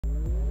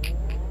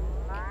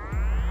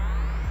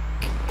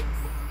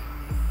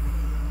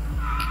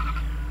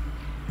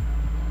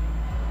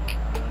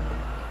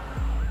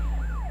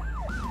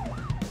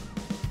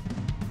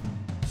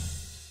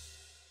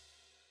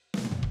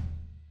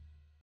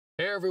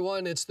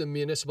everyone, it's the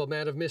Municipal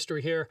Man of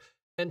Mystery here,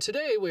 and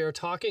today we are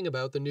talking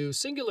about the new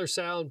Singular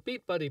Sound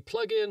Beat Buddy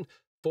plugin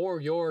for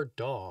your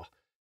DAW.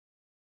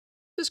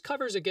 This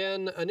covers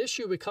again an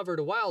issue we covered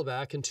a while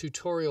back in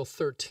tutorial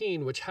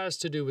 13, which has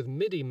to do with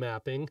MIDI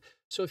mapping,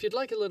 so if you'd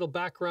like a little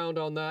background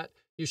on that,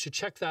 you should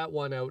check that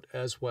one out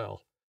as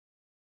well.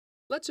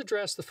 Let's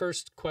address the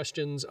first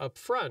questions up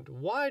front.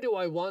 Why do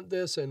I want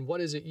this and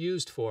what is it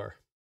used for?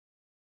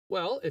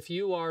 Well, if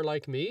you are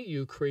like me,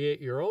 you create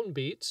your own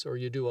beats or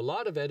you do a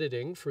lot of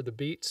editing for the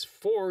beats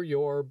for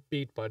your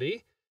Beat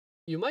Buddy,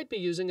 you might be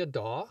using a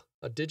DAW,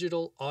 a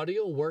digital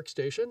audio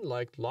workstation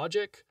like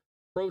Logic,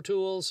 Pro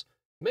Tools,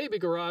 maybe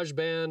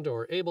GarageBand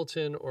or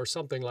Ableton or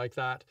something like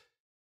that,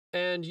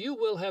 and you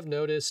will have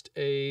noticed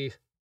a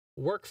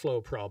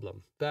workflow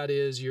problem. That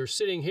is, you're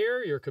sitting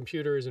here, your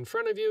computer is in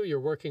front of you, you're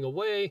working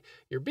away,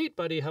 your Beat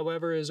Buddy,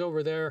 however, is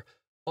over there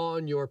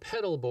on your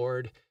pedal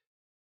board,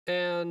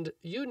 and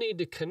you need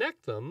to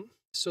connect them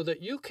so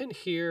that you can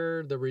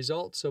hear the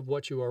results of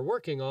what you are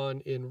working on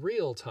in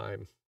real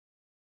time.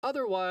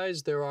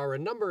 Otherwise, there are a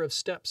number of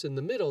steps in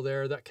the middle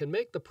there that can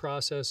make the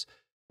process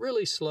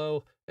really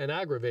slow and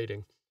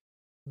aggravating.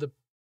 The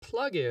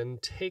plugin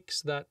takes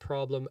that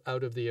problem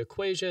out of the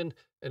equation,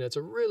 and it's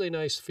a really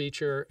nice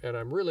feature, and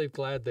I'm really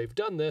glad they've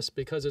done this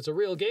because it's a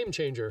real game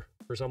changer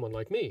for someone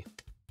like me.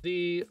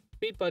 The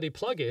Beat Buddy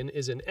plugin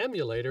is an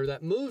emulator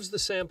that moves the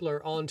sampler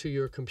onto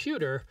your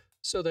computer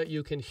so that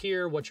you can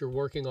hear what you're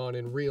working on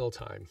in real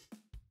time.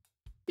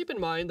 Keep in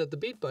mind that the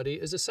Beat Buddy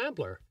is a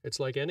sampler. It's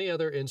like any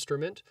other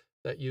instrument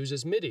that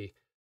uses MIDI.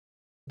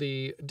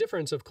 The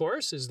difference, of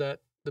course, is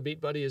that the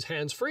Beat Buddy is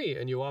hands-free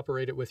and you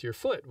operate it with your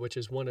foot, which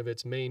is one of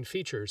its main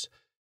features.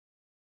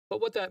 But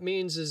what that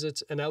means is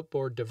it's an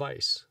outboard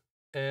device,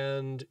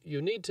 and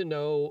you need to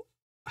know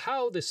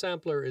how the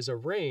sampler is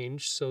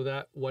arranged so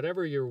that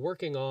whatever you're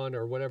working on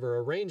or whatever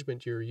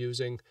arrangement you're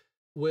using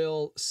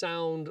will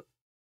sound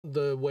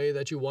the way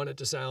that you want it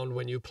to sound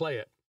when you play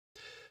it.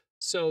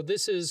 So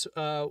this is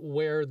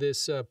where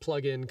this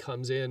plugin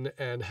comes in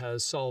and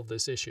has solved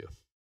this issue.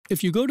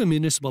 If you go to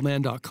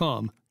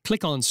MunicipalMan.com,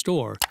 click on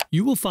Store,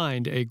 you will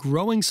find a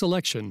growing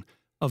selection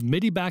of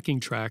MIDI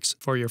backing tracks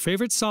for your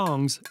favorite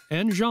songs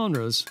and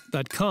genres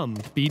that come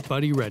Beat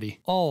Buddy ready,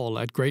 all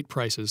at great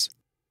prices.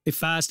 A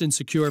fast and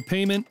secure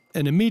payment,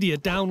 an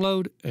immediate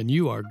download, and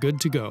you are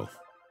good to go.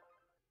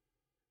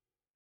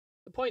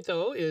 The point,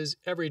 though, is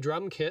every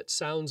drum kit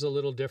sounds a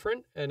little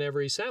different and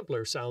every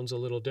sampler sounds a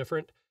little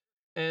different.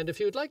 And if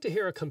you would like to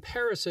hear a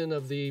comparison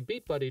of the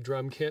Beat Buddy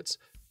drum kits,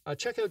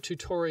 check out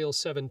tutorial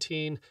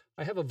 17.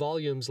 I have a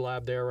volumes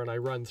lab there and I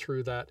run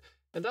through that,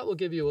 and that will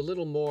give you a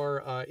little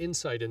more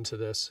insight into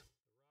this.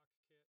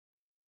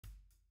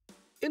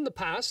 In the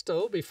past,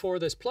 though, before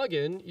this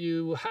plugin,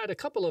 you had a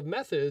couple of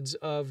methods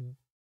of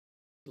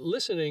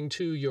listening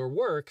to your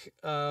work.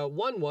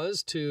 One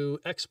was to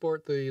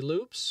export the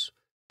loops,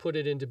 put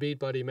it into Beat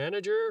Buddy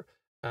Manager,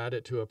 add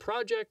it to a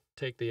project,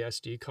 take the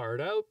SD card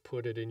out,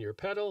 put it in your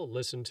pedal,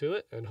 listen to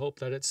it, and hope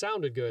that it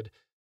sounded good.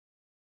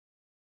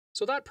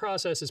 So that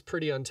process is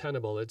pretty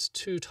untenable. It's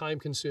too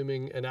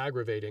time-consuming and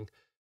aggravating.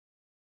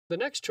 The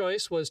next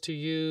choice was to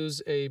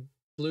use a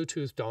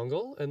Bluetooth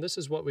dongle, and this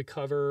is what we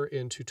cover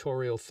in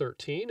tutorial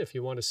 13 if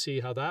you want to see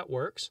how that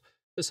works.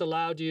 This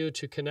allowed you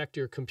to connect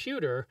your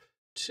computer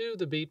to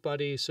the Beat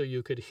Buddy so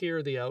you could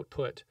hear the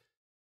output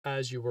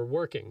as you were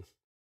working.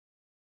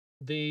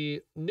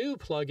 The new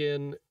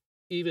plugin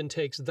even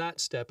takes that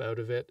step out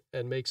of it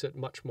and makes it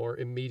much more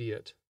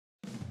immediate.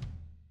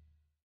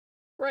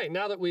 Right,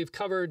 now that we've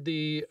covered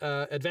the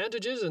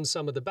advantages and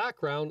some of the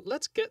background,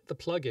 let's get the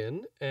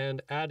plugin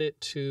and add it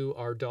to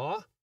our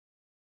DAW.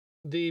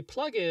 The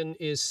plugin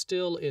is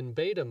still in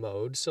beta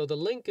mode, so the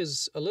link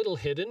is a little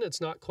hidden.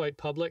 It's not quite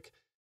public.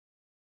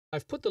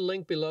 I've put the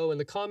link below in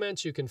the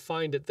comments. You can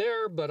find it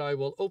there, but I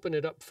will open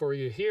it up for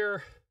you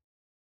here.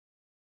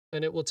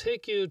 And it will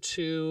take you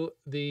to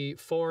the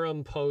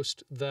forum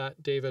post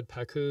that David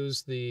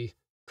Pacuz, the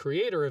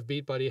creator of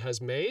Beat Buddy, has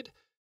made.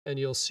 And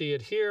you'll see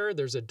it here.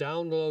 There's a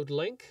download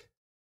link.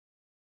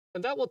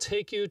 And that will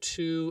take you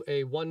to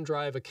a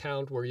OneDrive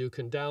account where you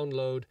can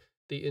download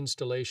the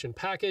installation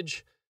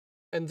package.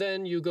 And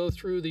then you go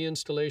through the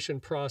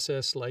installation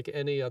process like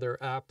any other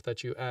app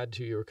that you add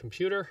to your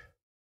computer.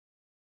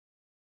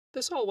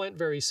 This all went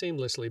very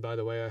seamlessly, by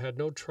the way. I had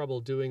no trouble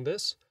doing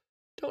this.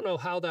 Don't know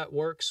how that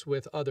works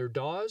with other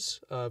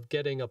DAWs of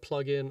getting a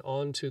plugin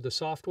onto the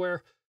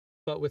software,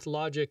 but with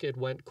Logic it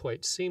went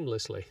quite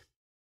seamlessly.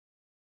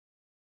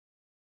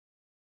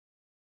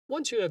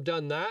 Once you have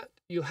done that,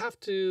 you have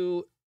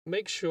to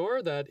make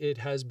sure that it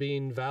has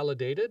been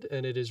validated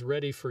and it is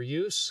ready for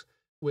use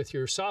with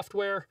your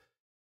software.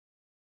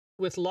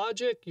 With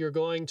Logic, you're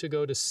going to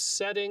go to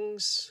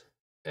Settings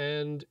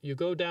and you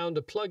go down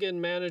to Plugin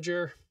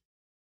Manager.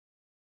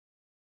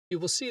 You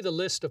will see the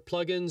list of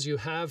plugins you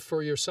have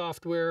for your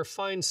software.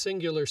 Find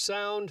Singular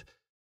Sound,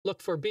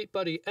 look for Beat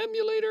Buddy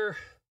Emulator,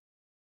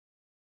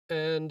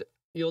 and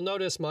you'll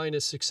notice mine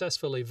is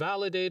successfully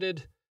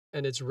validated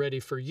and it's ready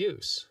for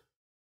use.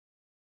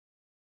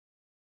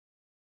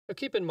 Now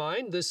keep in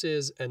mind, this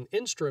is an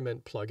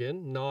instrument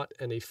plugin, not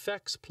an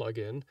effects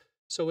plugin,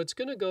 so it's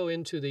going to go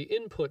into the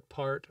input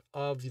part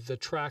of the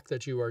track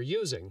that you are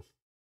using.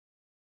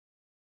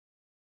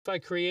 If I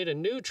create a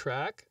new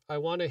track, I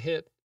want to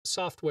hit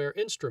Software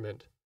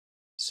Instrument.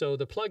 So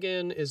the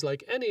plugin is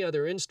like any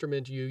other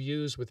instrument you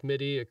use with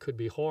MIDI. It could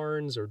be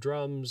horns or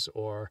drums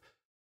or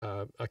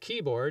a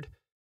keyboard.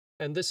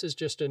 And this is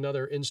just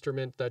another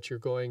instrument that you're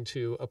going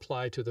to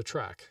apply to the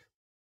track.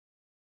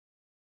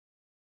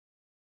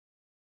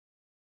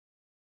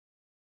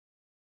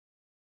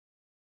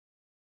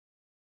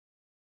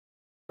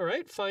 All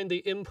right, find the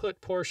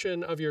input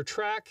portion of your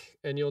track,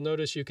 and you'll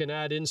notice you can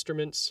add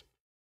instruments.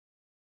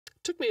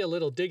 It took me a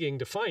little digging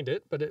to find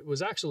it, but it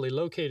was actually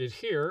located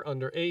here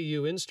under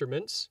AU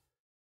Instruments,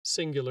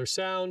 Singular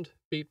Sound,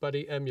 Beat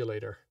Buddy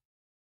Emulator.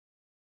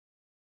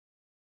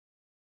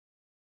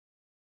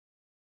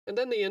 And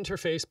then the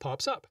interface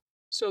pops up.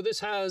 So this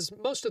has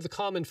most of the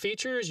common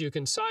features. You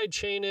can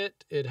sidechain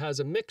it. It has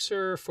a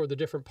mixer for the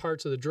different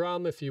parts of the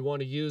drum if you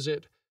want to use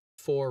it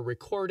for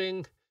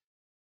recording,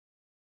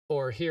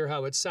 or hear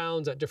how it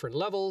sounds at different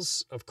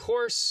levels, of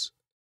course,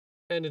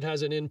 and it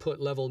has an input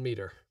level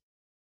meter.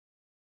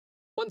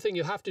 One thing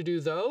you have to do,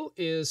 though,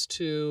 is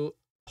to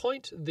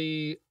point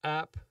the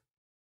app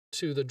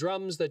to the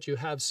drums that you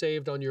have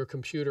saved on your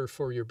computer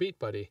for your Beat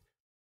Buddy.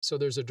 So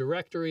there's a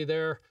directory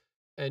there,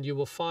 and you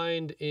will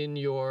find in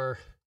your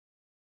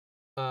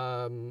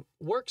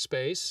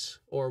workspace,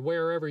 or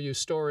wherever you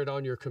store it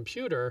on your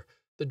computer,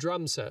 the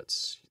drum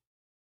sets.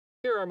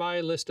 Here are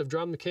my list of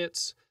drum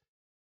kits.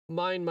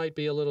 Mine might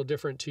be a little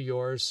different to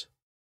yours.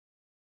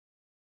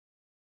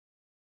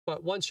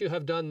 But once you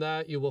have done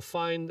that, you will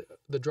find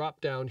the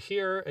drop down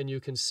here, and you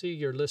can see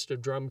your list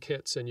of drum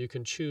kits, and you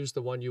can choose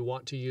the one you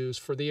want to use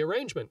for the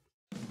arrangement.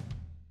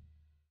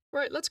 All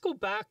right, let's go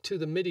back to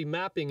the MIDI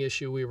mapping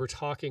issue we were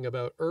talking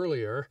about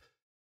earlier.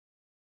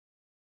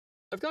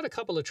 I've got a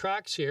couple of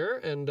tracks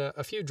here and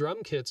a few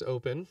drum kits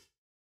open.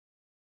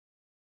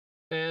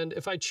 And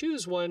if I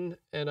choose one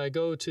and I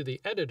go to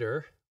the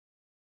editor,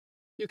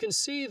 you can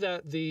see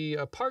that the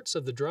parts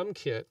of the drum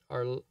kit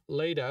are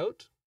laid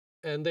out,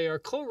 and they are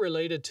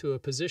correlated to a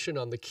position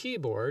on the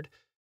keyboard,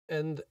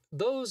 and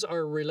those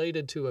are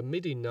related to a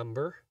MIDI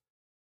number,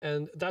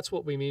 and that's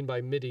what we mean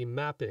by MIDI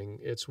mapping.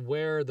 It's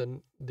where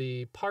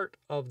the part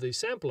of the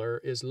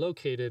sampler is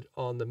located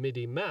on the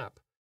MIDI map.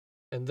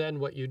 And then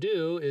what you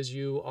do is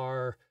you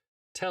are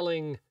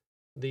telling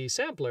the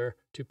sampler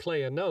to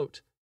play a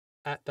note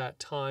at that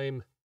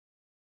time,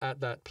 at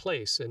that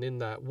place, and in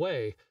that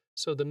way.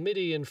 So the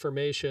MIDI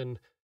information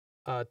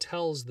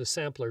tells the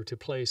sampler to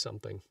play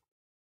something.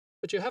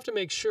 But you have to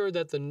make sure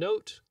that the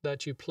note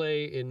that you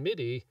play in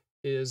MIDI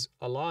is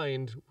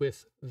aligned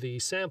with the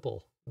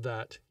sample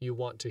that you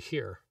want to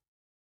hear.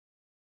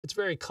 It's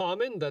very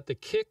common that the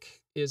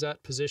kick is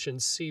at position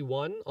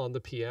C1 on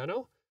the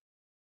piano.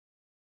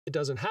 It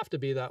doesn't have to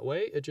be that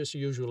way, it just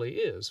usually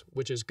is,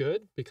 which is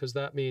good because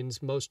that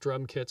means most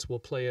drum kits will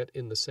play it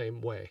in the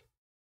same way.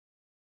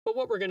 But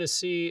what we're going to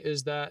see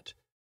is that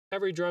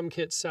every drum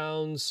kit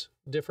sounds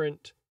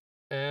different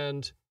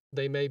and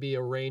they may be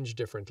arranged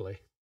differently.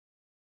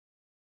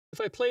 If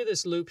I play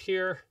this loop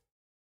here,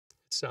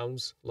 it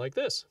sounds like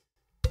this.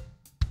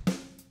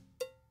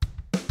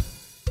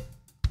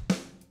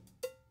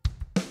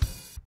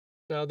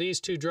 Now these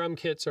two drum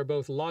kits are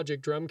both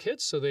Logic drum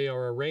kits, so they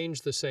are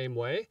arranged the same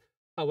way.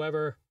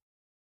 However,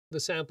 the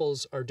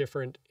samples are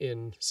different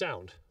in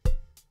sound.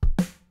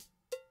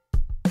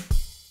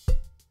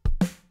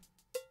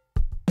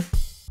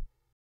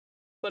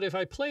 But if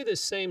I play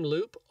this same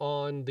loop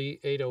on the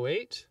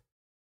 808,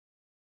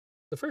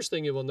 the first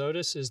thing you will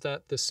notice is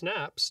that the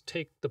snaps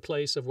take the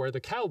place of where the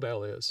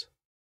cowbell is.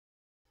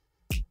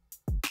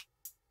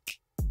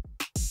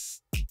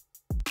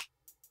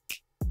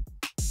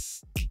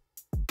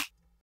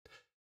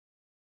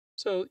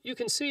 So you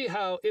can see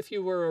how if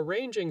you were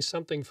arranging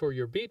something for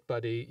your Beat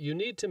Buddy, you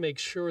need to make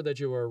sure that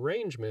your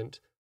arrangement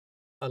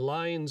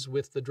aligns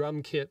with the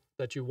drum kit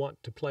that you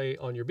want to play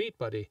on your Beat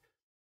Buddy.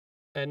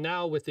 And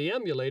now with the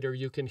emulator,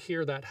 you can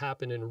hear that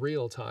happen in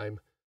real time,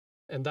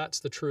 and that's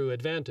the true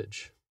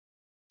advantage.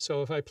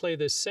 So if I play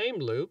this same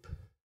loop,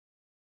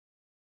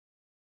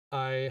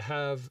 I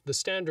have the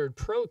standard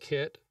Pro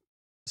kit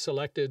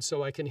selected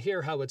so I can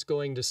hear how it's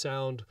going to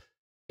sound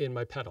in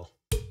my pedal.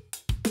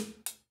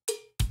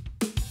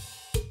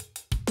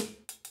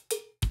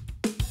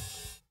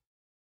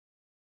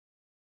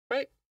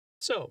 Right?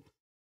 So,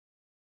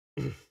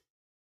 if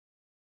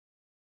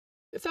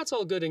that's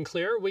all good and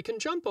clear, we can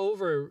jump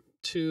over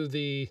to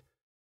the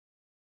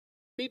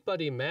Beat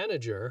Buddy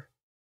Manager,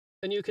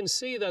 and you can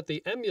see that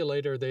the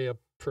emulator they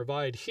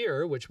provide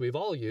here, which we've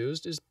all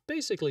used, is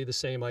basically the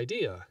same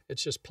idea.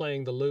 It's just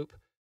playing the loop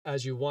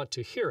as you want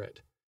to hear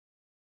it.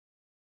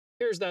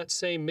 Here's that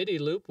same MIDI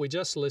loop we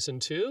just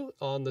listened to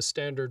on the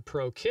standard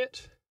Pro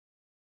kit.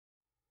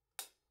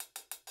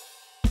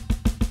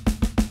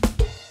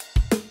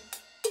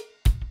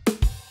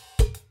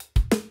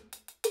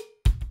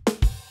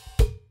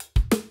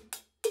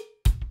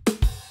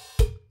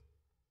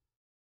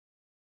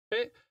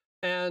 Okay.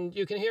 And and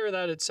you can hear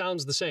that it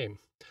sounds the same.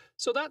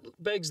 So that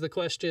begs the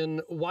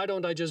question, why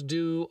don't I just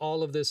do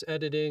all of this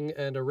editing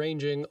and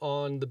arranging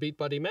on the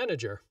BeatBuddy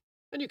Manager?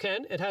 And you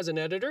can. It has an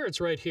editor.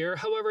 It's right here.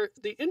 However,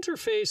 the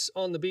interface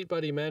on the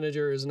BeatBuddy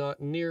Manager is not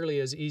nearly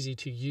as easy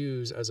to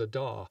use as a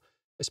DAW,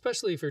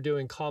 especially if you're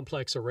doing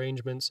complex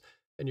arrangements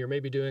and you're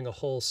maybe doing a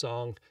whole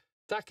song.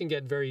 That can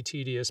get very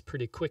tedious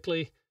pretty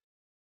quickly.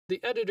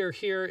 The editor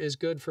here is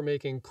good for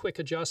making quick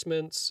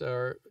adjustments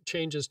or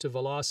changes to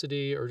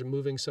velocity or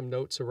moving some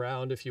notes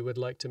around if you would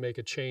like to make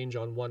a change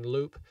on one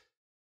loop.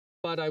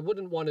 But I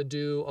wouldn't want to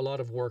do a lot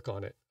of work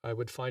on it. I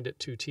would find it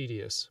too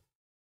tedious.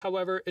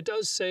 However, it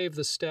does save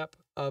the step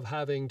of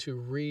having to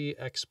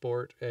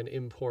re-export and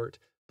import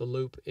the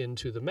loop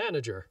into the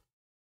manager.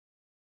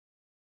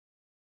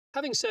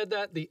 Having said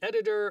that, the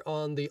editor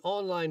on the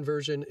online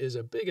version is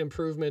a big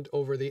improvement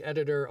over the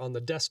editor on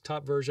the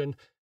desktop version.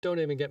 Don't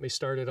even get me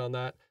started on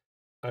that.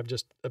 I've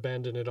just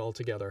abandoned it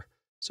altogether.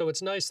 So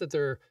it's nice that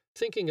they're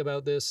thinking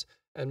about this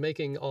and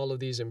making all of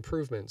these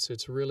improvements.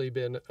 It's really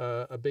been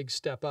a big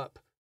step up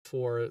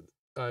for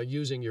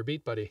using your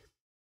BeatBuddy.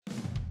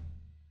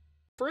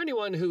 For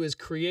anyone who is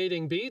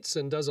creating beats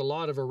and does a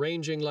lot of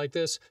arranging like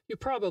this, you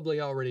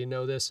probably already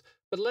know this,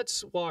 but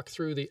let's walk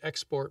through the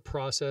export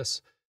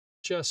process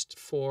just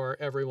for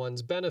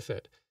everyone's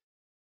benefit.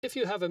 If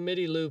you have a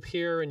MIDI loop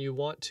here and you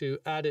want to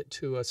add it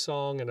to a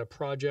song and a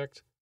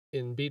project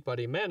in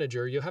BeatBuddy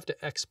Manager, you have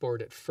to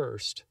export it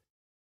first.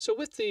 So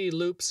with the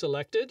loop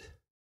selected,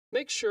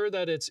 make sure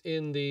that it's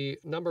in the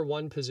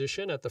 #1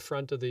 position at the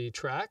front of the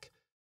track.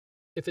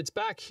 If it's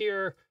back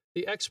here,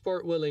 the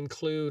export will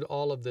include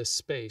all of this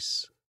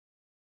space.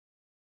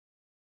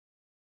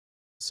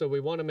 So we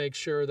want to make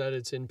sure that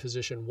it's in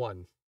position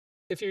 1.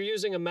 If you're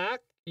using a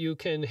Mac, you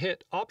can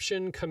hit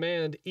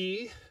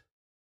Option-Command-E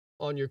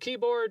on your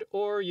keyboard,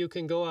 or you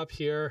can go up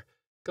here,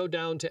 go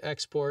down to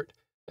Export,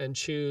 and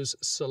choose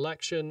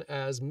Selection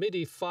as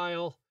MIDI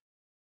file.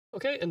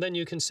 Okay, and then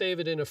you can save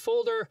it in a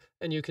folder,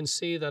 and you can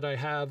see that I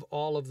have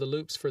all of the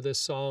loops for this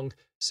song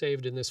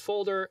saved in this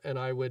folder, and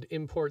I would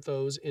import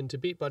those into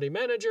BeatBuddy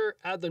Manager,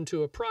 add them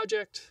to a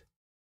project,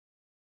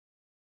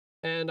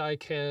 and I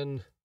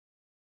can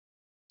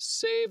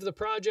save the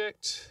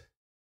project,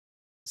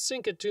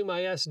 sync it to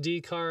my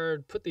SD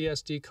card, put the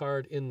SD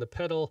card in the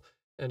pedal,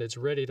 and it's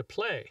ready to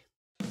play.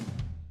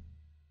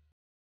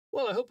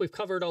 Well, I hope we've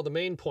covered all the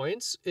main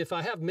points. If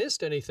I have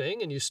missed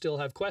anything and you still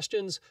have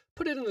questions,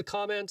 put it in the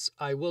comments.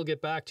 I will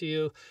get back to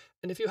you.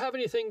 And if you have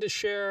anything to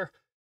share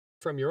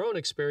from your own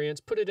experience,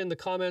 put it in the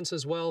comments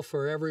as well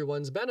for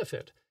everyone's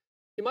benefit.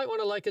 You might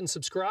want to like and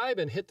subscribe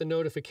and hit the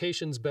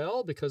notifications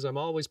bell because I'm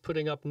always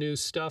putting up new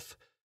stuff.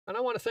 And I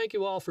want to thank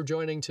you all for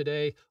joining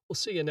today. We'll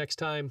see you next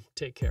time.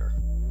 Take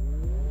care.